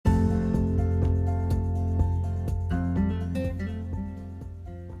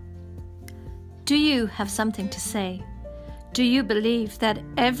Do you have something to say? Do you believe that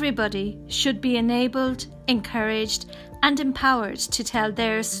everybody should be enabled, encouraged, and empowered to tell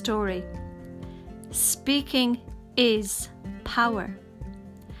their story? Speaking is power.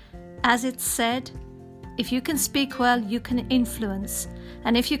 As it's said, if you can speak well, you can influence.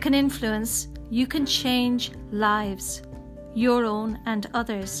 And if you can influence, you can change lives, your own and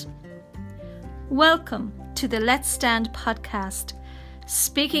others. Welcome to the Let's Stand podcast,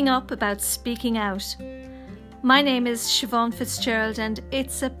 speaking up about speaking out. My name is Siobhan Fitzgerald, and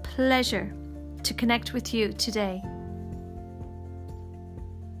it's a pleasure to connect with you today.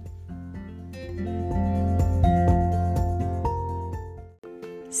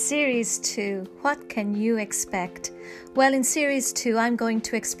 Series 2, what can you expect? Well, in Series 2, I'm going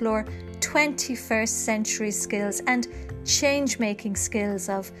to explore 21st century skills and change-making skills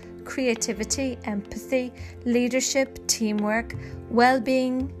of creativity, empathy, leadership, teamwork,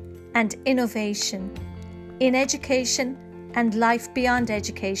 well-being, and innovation in education and life beyond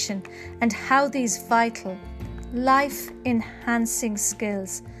education, and how these vital, life-enhancing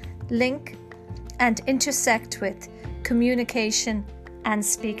skills link and intersect with communication and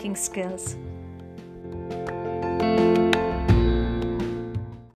speaking skills.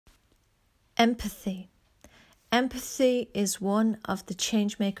 Empathy. Empathy is one of the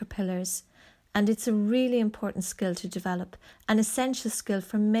changemaker pillars, and it's a really important skill to develop, an essential skill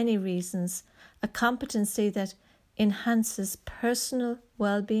for many reasons, a competency that enhances personal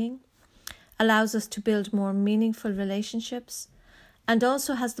well-being, allows us to build more meaningful relationships, and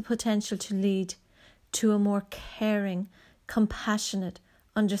also has the potential to lead to a more caring, compassionate,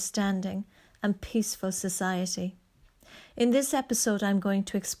 understanding, and peaceful society. In this episode, I'm going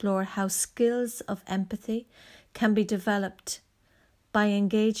to explore how skills of empathy can be developed by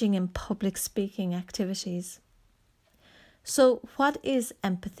engaging in public speaking activities. So, what is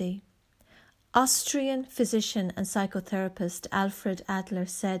empathy? Austrian physician and psychotherapist Alfred Adler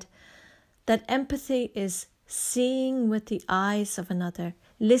said that empathy is seeing with the eyes of another,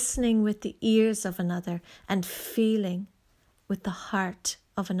 listening with the ears of another, and feeling with the heart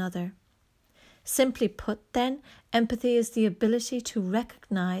of another. Simply put, then, empathy is the ability to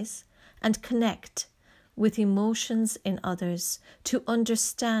recognize and connect with emotions in others, to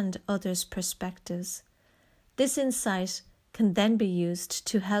understand others' perspectives. This insight can then be used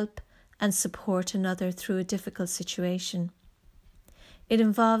to help and support another through a difficult situation. It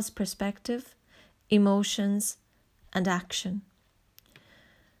involves perspective, emotions, and action.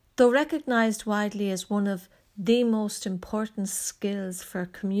 Though recognized widely as one of the most important skills for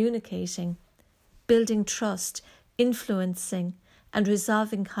communicating, building trust, influencing, and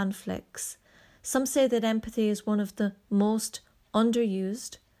resolving conflicts, some say that empathy is one of the most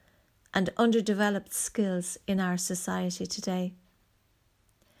underused and underdeveloped skills in our society today.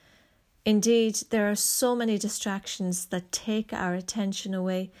 Indeed, there are so many distractions that take our attention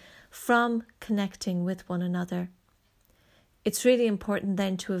away from connecting with one another. It's really important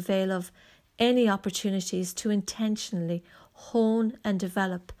then to avail of any opportunities to intentionally hone and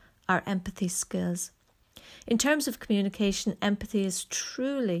develop our empathy skills. In terms of communication, empathy is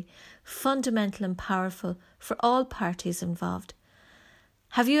truly fundamental and powerful for all parties involved.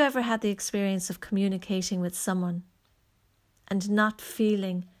 Have you ever had the experience of communicating with someone and not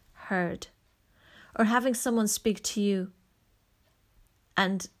feeling heard? Or having someone speak to you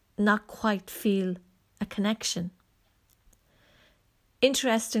and not quite feel a connection?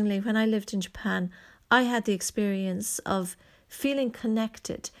 Interestingly, when I lived in Japan, I had the experience of feeling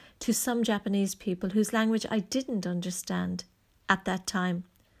connected to some Japanese people whose language I didn't understand at that time,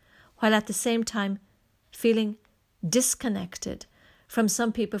 while at the same time feeling disconnected from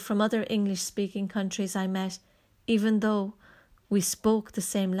some people from other English-speaking countries I met, even though we spoke the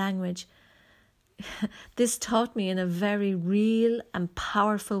same language. This taught me in a very real and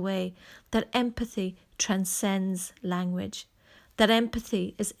powerful way that empathy transcends language, that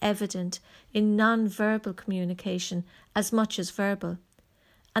empathy is evident in non-verbal communication as much as verbal,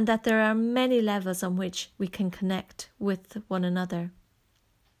 and that there are many levels on which we can connect with one another.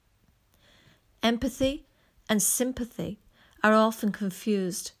 Empathy and sympathy are often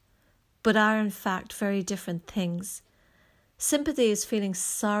confused, but are in fact very different things. Sympathy is feeling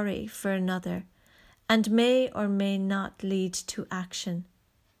sorry for another and may or may not lead to action.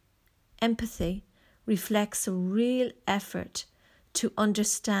 Empathy reflects a real effort to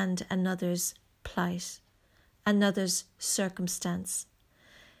understand another's plight, another's circumstance.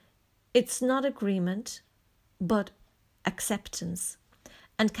 It's not agreement, but acceptance,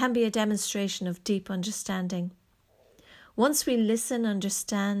 and can be a demonstration of deep understanding. Once we listen,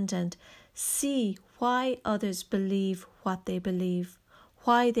 understand, and see why others believe what they believe,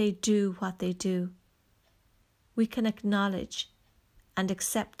 why they do what they do, we can acknowledge and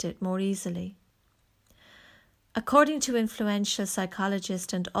accept it more easily. According to influential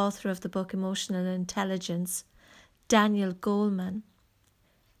psychologist and author of the book Emotional Intelligence, Daniel Goleman,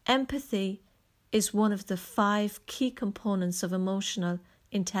 empathy is one of the 5 key components of emotional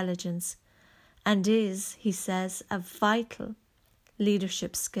intelligence and is, he says, a vital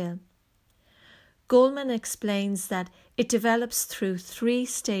leadership skill. Goleman explains that it develops through 3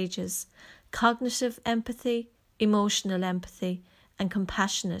 stages: cognitive empathy, emotional empathy, and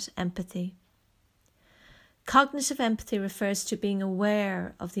compassionate empathy. Cognitive empathy refers to being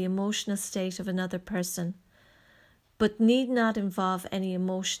aware of the emotional state of another person, but need not involve any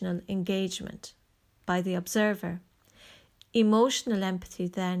emotional engagement by the observer. Emotional empathy,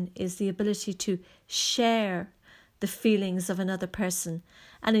 then, is the ability to share the feelings of another person,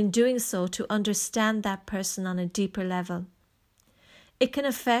 and in doing so, to understand that person on a deeper level. It can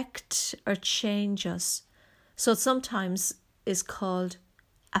affect or change us, so it sometimes is called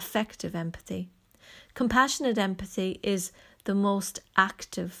affective empathy. Compassionate empathy is the most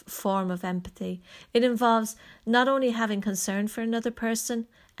active form of empathy. It involves not only having concern for another person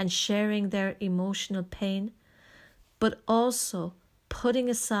and sharing their emotional pain, but also putting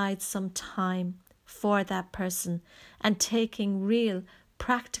aside some time for that person and taking real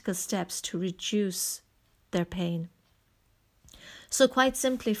practical steps to reduce their pain. So quite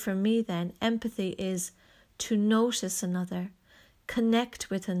simply for me then, empathy is to notice another, connect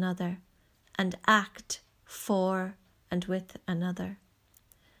with another, and act for and with another.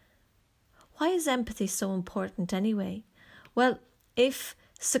 Why is empathy so important anyway? Well, if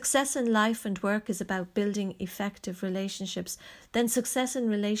success in life and work is about building effective relationships, then success in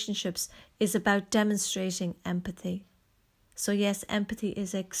relationships is about demonstrating empathy. So yes, empathy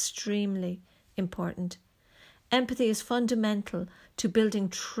is extremely important. Empathy is fundamental to building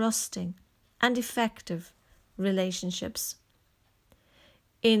trusting and effective relationships.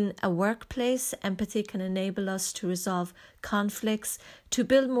 In a workplace, empathy can enable us to resolve conflicts, to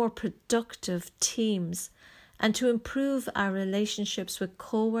build more productive teams, and to improve our relationships with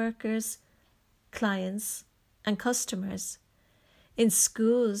co-workers, clients, and customers. In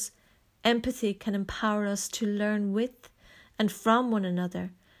schools, empathy can empower us to learn with and from one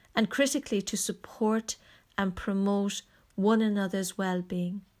another, and critically to support and promote one another's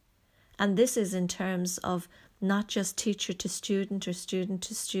well-being. And this is in terms of not just teacher to student or student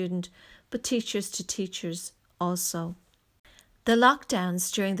to student, but teachers to teachers also. The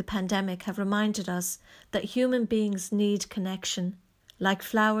lockdowns during the pandemic have reminded us that human beings need connection, like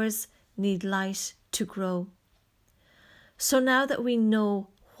flowers need light to grow. So now that we know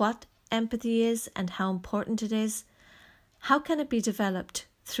what empathy is and how important it is, how can it be developed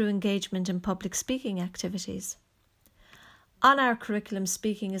through engagement in public speaking activities? On our curriculum,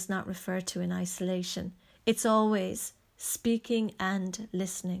 speaking is not referred to in isolation. It's always speaking and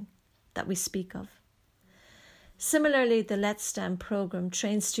listening that we speak of. Similarly, the Let's Stand programme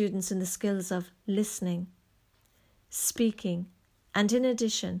trains students in the skills of listening, speaking, and in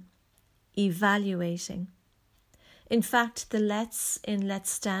addition, evaluating. In fact, the Let's in Let's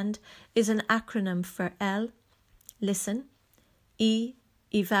Stand is an acronym for L, listen, E,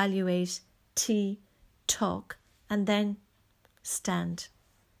 evaluate, T, talk, and then stand,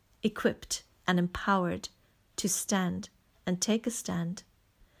 equipped and empowered to stand and take a stand.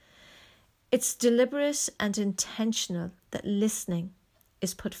 It's deliberate and intentional that listening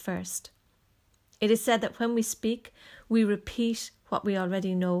is put first. It is said that when we speak, we repeat what we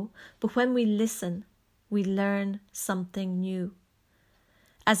already know, but when we listen, we learn something new.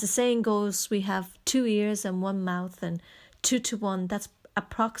 As the saying goes, we have 2 ears and 1 mouth, and 2 to 1, that's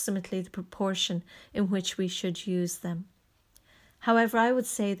approximately the proportion in which we should use them. However, I would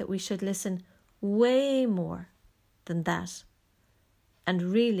say that we should listen way more than that and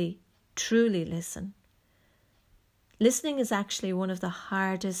really, truly listen. Listening is actually one of the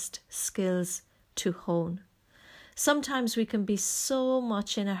hardest skills to hone. Sometimes we can be so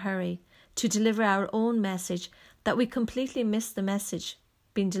much in a hurry to deliver our own message that we completely miss the message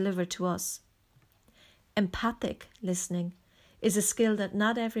being delivered to us. Empathic listening is a skill that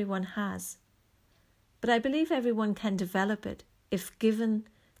not everyone has, but I believe everyone can develop it if given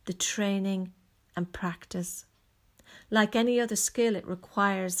the training and practice. Like any other skill, it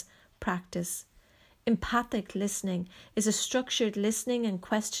requires practice. Empathic listening is a structured listening and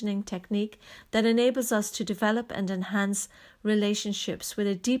questioning technique that enables us to develop and enhance relationships with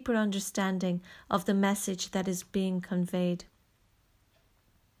a deeper understanding of the message that is being conveyed.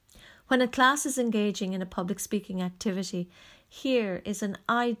 When a class is engaging in a public speaking activity, here is an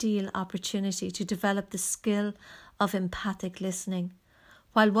ideal opportunity to develop the skill of empathic listening.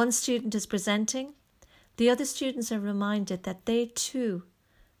 While one student is presenting, the other students are reminded that they too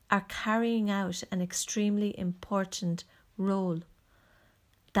are carrying out an extremely important role,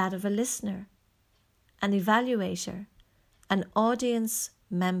 that of a listener, an evaluator, an audience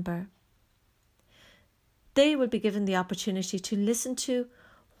member. They will be given the opportunity to listen to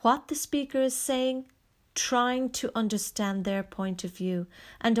what the speaker is saying, trying to understand their point of view,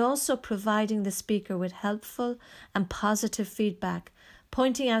 and also providing the speaker with helpful and positive feedback,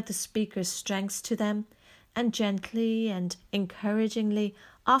 pointing out the speaker's strengths to them, and gently and encouragingly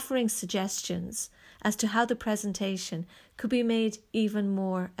offering suggestions as to how the presentation could be made even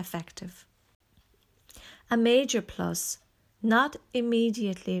more effective. A major plus, not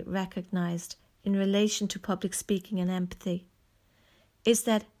immediately recognised in relation to public speaking and empathy, is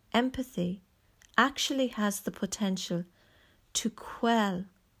that empathy actually has the potential to quell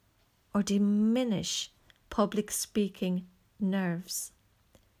or diminish public speaking nerves.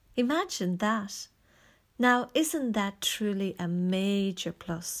 Imagine that. Now, isn't that truly a major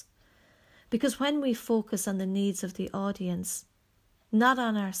plus? Because when we focus on the needs of the audience, not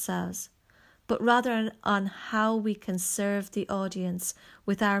on ourselves, but rather on how we can serve the audience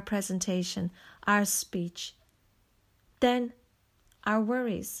with our presentation, our speech, then our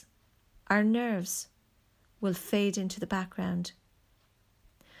worries, our nerves will fade into the background.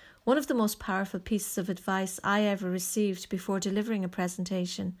 One of the most powerful pieces of advice I ever received before delivering a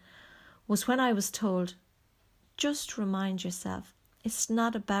presentation was when I was told, just remind yourself, it's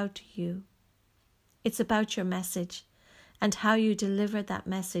not about you. It's about your message and how you deliver that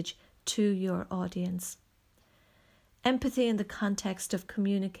message to your audience. Empathy in the context of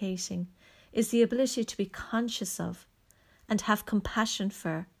communicating is the ability to be conscious of and have compassion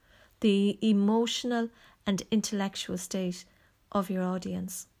for the emotional and intellectual state of your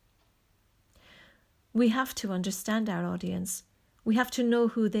audience. We have to understand our audience. We have to know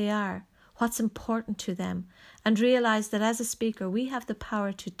who they are, what's important to them, and realize that as a speaker, we have the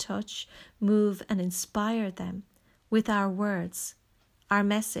power to touch, move, and inspire them with our words, our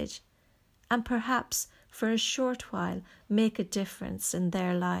message, and perhaps for a short while make a difference in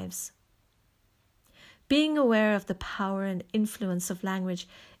their lives. Being aware of the power and influence of language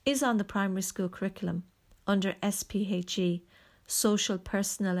is on the primary school curriculum under SPHE, Social,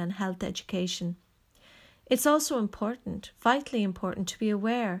 Personal and Health Education. It's also important, vitally important, to be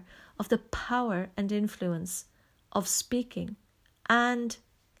aware of the power and influence of speaking and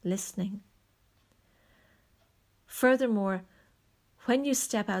listening. Furthermore, when you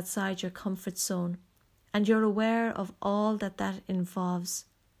step outside your comfort zone and you're aware of all that involves,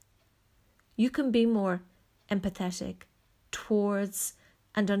 you can be more empathetic towards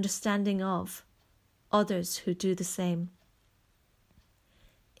and understanding of others who do the same.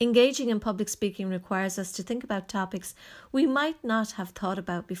 Engaging in public speaking requires us to think about topics we might not have thought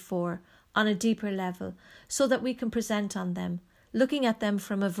about before on a deeper level, so that we can present on them, looking at them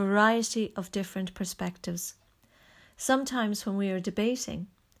from a variety of different perspectives. Sometimes when we are debating,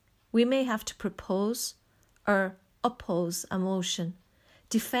 we may have to propose or oppose a motion,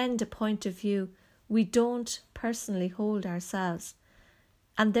 defend a point of view we don't personally hold ourselves,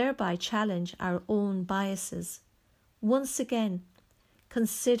 and thereby challenge our own biases. Once again,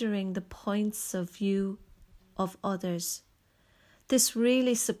 considering the points of view of others. This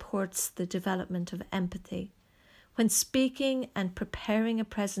really supports the development of empathy. When speaking and preparing a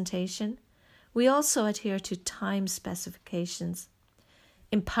presentation, we also adhere to time specifications,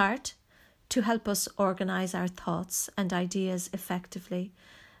 in part to help us organise our thoughts and ideas effectively,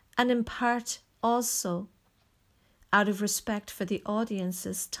 and in part also out of respect for the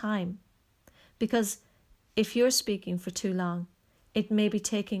audience's time. Because if you're speaking for too long, it may be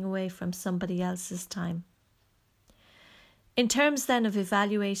taking away from somebody else's time. In terms then of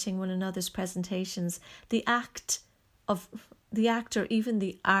evaluating one another's presentations, the act or even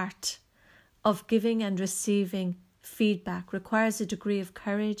the art of giving and receiving feedback requires a degree of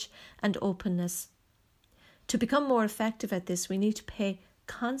courage and openness. To become more effective at this, we need to pay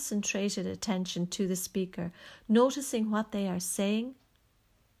concentrated attention to the speaker, noticing what they are saying,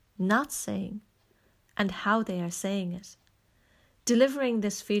 not saying, and how they are saying it. Delivering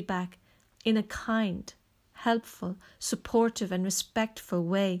this feedback in a kind, helpful, supportive and respectful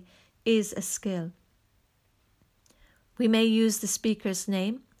way is a skill. We may use the speaker's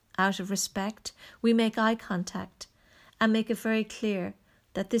name out of respect. We make eye contact and make it very clear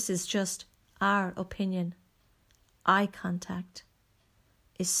that this is just our opinion. Eye contact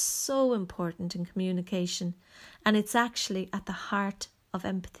is so important in communication, and it's actually at the heart of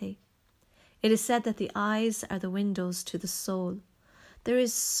empathy. It is said that the eyes are the windows to the soul. There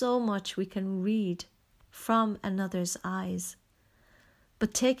is so much we can read from another's eyes.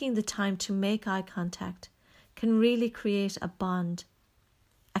 but taking the time to make eye contact can really create a bond,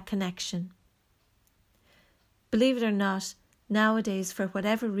 a connection. Believe it or not, nowadays, for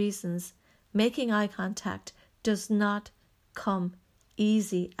whatever reasons, making eye contact does not come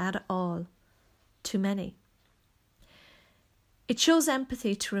easy at all to many. It shows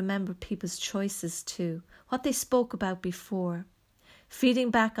empathy to remember people's choices too, what they spoke about before.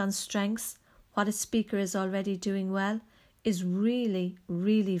 Feeding back on strengths, what a speaker is already doing well, is really,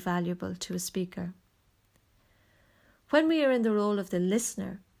 really valuable to a speaker. When we are in the role of the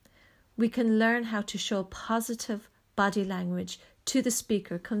listener, we can learn how to show positive body language to the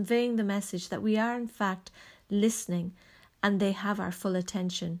speaker, conveying the message that we are in fact listening and they have our full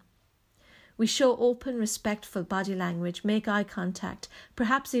attention. We show open, respectful body language, make eye contact,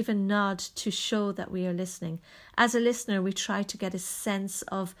 perhaps even nod to show that we are listening. As a listener, we try to get a sense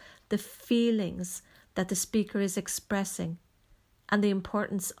of the feelings that the speaker is expressing and the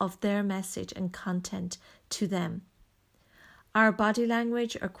importance of their message and content to them. Our body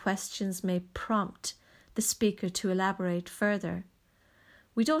language or questions may prompt the speaker to elaborate further.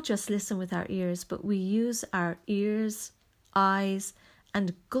 We don't just listen with our ears, but we use our ears, eyes,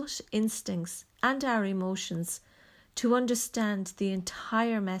 and gut instincts and our emotions to understand the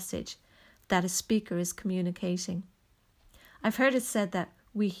entire message that a speaker is communicating. I've heard it said that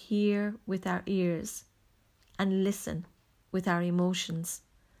we hear with our ears and listen with our emotions.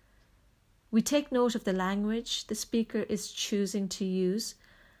 We take note of the language the speaker is choosing to use,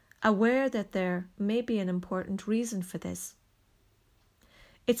 aware that there may be an important reason for this.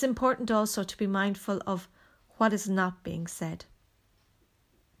 It's important also to be mindful of what is not being said.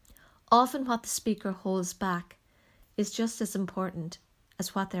 Often what the speaker holds back is just as important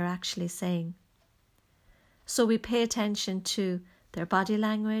as what they're actually saying. So we pay attention to their body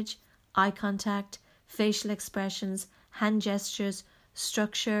language, eye contact, facial expressions, hand gestures,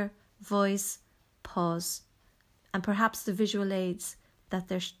 structure, voice, pause, and perhaps the visual aids that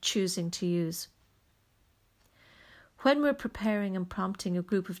they're choosing to use. When we're preparing and prompting a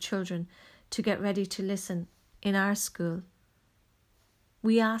group of children to get ready to listen in our school,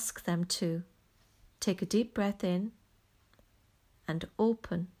 we ask them to take a deep breath in and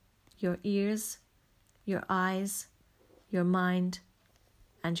open your ears, your eyes, your mind,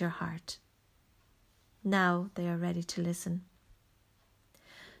 and your heart. Now they are ready to listen.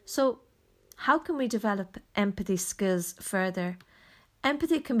 So, how can we develop empathy skills further?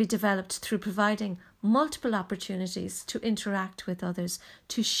 Empathy can be developed through providing multiple opportunities to interact with others,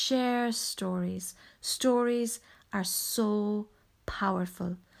 to share stories. Stories are so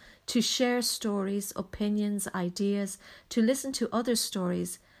powerful. To share stories, opinions, ideas, to listen to other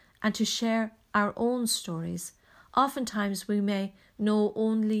stories, and to share our own stories. Oftentimes we may know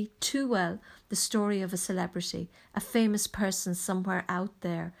only too well the story of a celebrity, a famous person somewhere out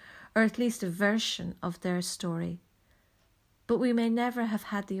there, or at least a version of their story. But we may never have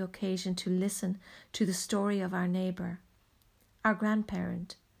had the occasion to listen to the story of our neighbour, our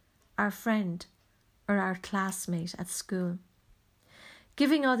grandparent, our friend, or our classmate at school.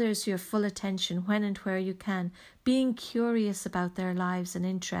 Giving others your full attention when and where you can, being curious about their lives and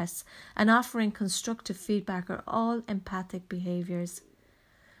interests, and offering constructive feedback are all empathic behaviours.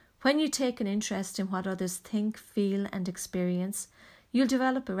 When you take an interest in what others think, feel and experience, you'll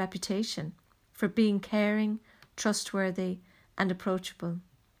develop a reputation for being caring, trustworthy and approachable.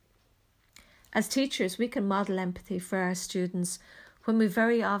 As teachers, we can model empathy for our students when we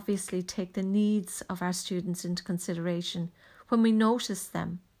very obviously take the needs of our students into consideration, when we notice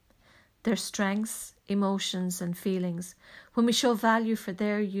them, their strengths, emotions and feelings, when we show value for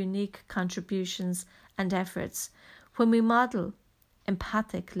their unique contributions and efforts, when we model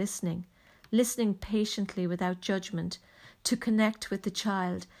empathic listening, listening patiently without judgment to connect with the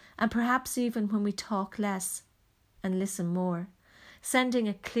child, and perhaps even when we talk less and listen more, sending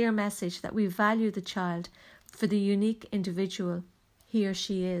a clear message that we value the child for the unique individual he or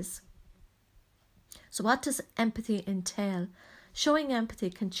she is. So what does empathy entail? Showing empathy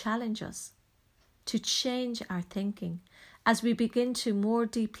can challenge us to change our thinking as we begin to more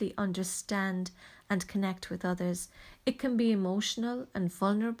deeply understand and connect with others. It can be emotional and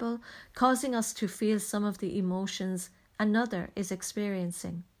vulnerable, causing us to feel some of the emotions another is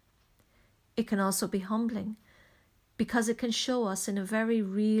experiencing. It can also be humbling because it can show us in a very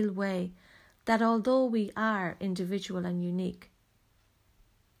real way that although we are individual and unique,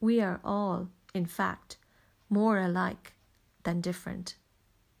 we are all, in fact, more alike than different.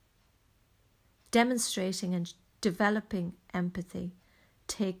 Demonstrating and developing empathy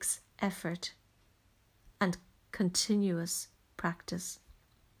takes effort and continuous practice.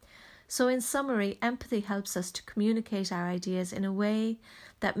 So in summary, empathy helps us to communicate our ideas in a way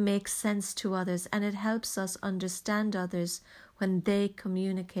that makes sense to others, and it helps us understand others when they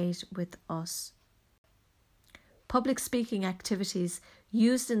communicate with us. Public speaking activities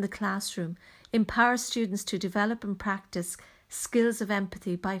used in the classroom empower students to develop and practice skills of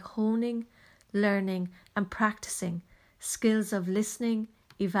empathy by honing, learning and practicing skills of listening,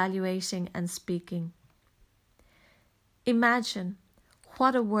 evaluating and speaking. Imagine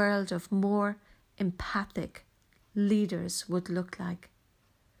what a world of more empathic leaders would look like.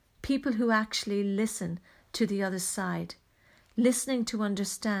 People who actually listen to the other side, listening to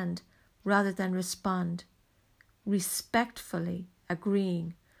understand rather than respond, respectfully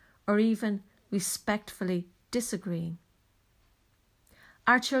agreeing or even respectfully disagreeing.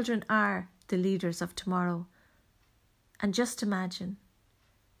 Our children are the leaders of tomorrow. And just imagine,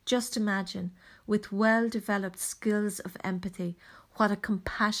 with well-developed skills of empathy, what a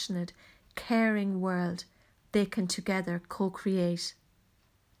compassionate, caring world they can together co-create.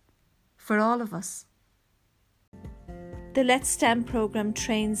 For all of us. The Let's Stand programme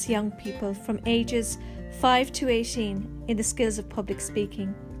trains young people from ages 5 to 18 in the skills of public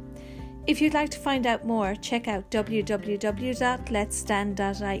speaking. If you'd like to find out more, check out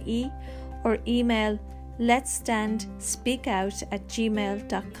www.letsstand.ie or email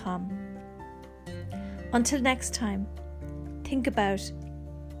letsstandspeakout@gmail.com. Until next time, think about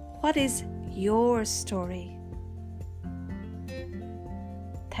what is your story.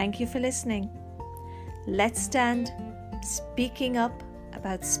 Thank you for listening. Let's stand speaking up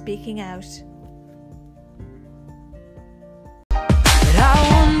about speaking out. I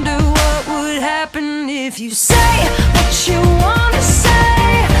wonder what would happen if you say what you want to say.